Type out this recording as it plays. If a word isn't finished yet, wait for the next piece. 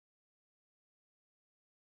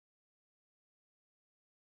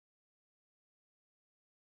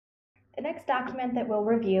The next document that we'll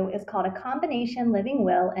review is called a Combination Living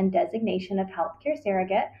Will and Designation of Healthcare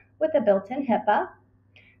Surrogate with a built-in HIPAA.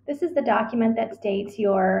 This is the document that states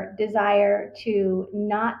your desire to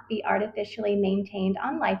not be artificially maintained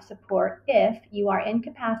on life support if you are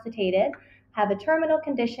incapacitated, have a terminal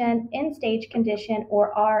condition, end-stage condition,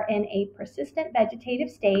 or are in a persistent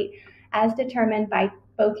vegetative state as determined by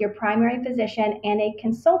both your primary physician and a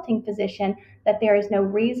consulting physician that there is no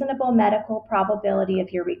reasonable medical probability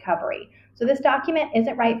of your recovery. So this document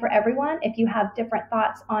isn't right for everyone. If you have different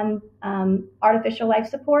thoughts on artificial life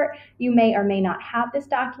support, you may or may not have this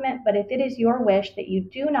document, but if it is your wish that you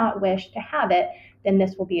do not wish to have it, then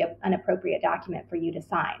this will be an appropriate document for you to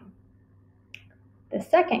sign. The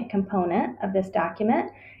second component of this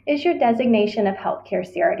document is your designation of healthcare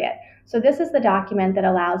surrogate. So this is the document that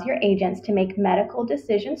allows your agents to make medical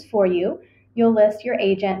decisions for you. You'll list your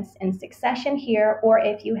agents in succession here, or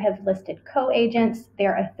if you have listed co-agents,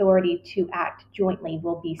 their authority to act jointly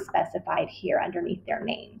will be specified here underneath their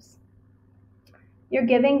names. You're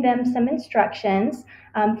giving them some instructions.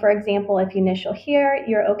 For example, if you initial here,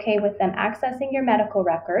 you're okay with them accessing your medical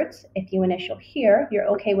records. If you initial here, you're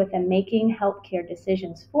okay with them making healthcare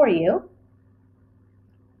decisions for you.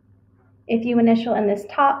 If you initial in this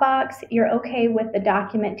top box, you're okay with the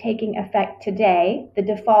document taking effect today. The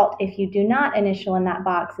default, if you do not initial in that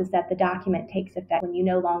box, is that the document takes effect when you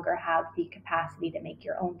no longer have the capacity to make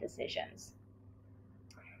your own decisions.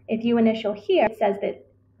 If you initial here, it says that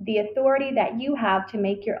the authority that you have to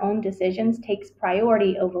make your own decisions takes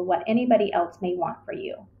priority over what anybody else may want for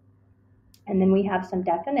you. And then we have some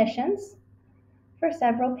definitions for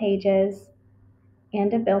several pages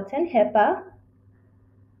and a built-in HIPAA.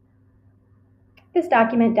 This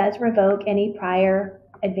document does revoke any prior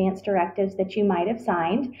advance directives that you might have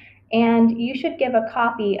signed, and you should give a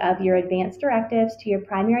copy of your advance directives to your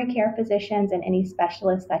primary care physicians and any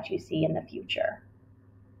specialists that you see in the future.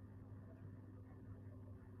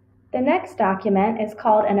 The next document is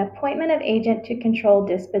called an Appointment of Agent to Control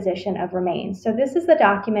Disposition of Remains. So this is the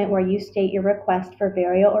document where you state your request for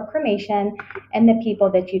burial or cremation and the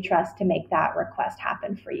people that you trust to make that request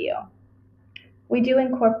happen for you. We do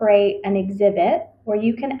incorporate an exhibit where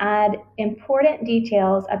you can add important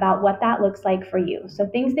details about what that looks like for you. So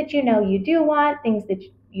things that you know you do want, things that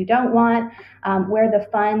you don't want, where the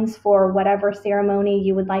funds for whatever ceremony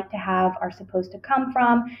you would like to have are supposed to come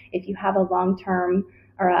from. If you have a long-term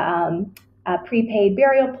or a prepaid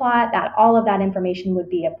burial plot, that all of that information would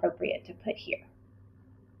be appropriate to put here.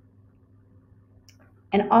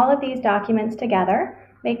 And all of these documents together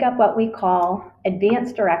make up what we call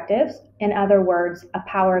advance directives, in other words, a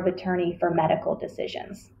power of attorney for medical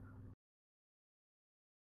decisions.